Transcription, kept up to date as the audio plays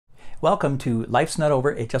Welcome to Life's Not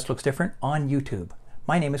Over, It Just Looks Different on YouTube.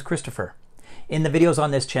 My name is Christopher. In the videos on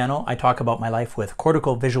this channel, I talk about my life with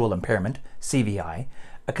cortical visual impairment, CVI,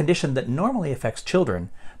 a condition that normally affects children,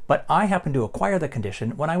 but I happened to acquire the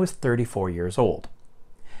condition when I was 34 years old.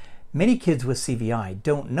 Many kids with CVI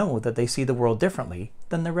don't know that they see the world differently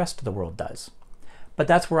than the rest of the world does. But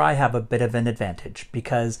that's where I have a bit of an advantage,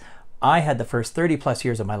 because I had the first 30 plus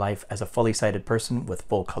years of my life as a fully sighted person with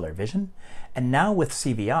full color vision, and now with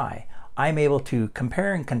CVI, I'm able to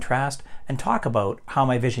compare and contrast and talk about how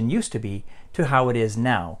my vision used to be to how it is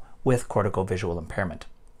now with cortical visual impairment.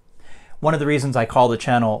 One of the reasons I call the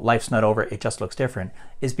channel Life's Not Over, It Just Looks Different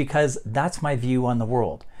is because that's my view on the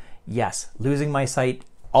world. Yes, losing my sight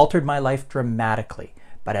altered my life dramatically,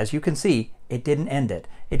 but as you can see, it didn't end it.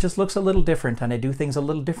 It just looks a little different, and I do things a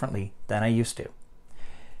little differently than I used to.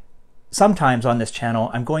 Sometimes on this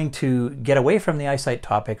channel, I'm going to get away from the eyesight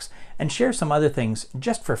topics and share some other things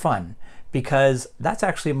just for fun, because that's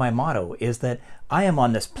actually my motto, is that I am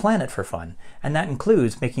on this planet for fun, and that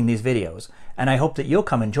includes making these videos, and I hope that you'll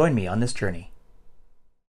come and join me on this journey.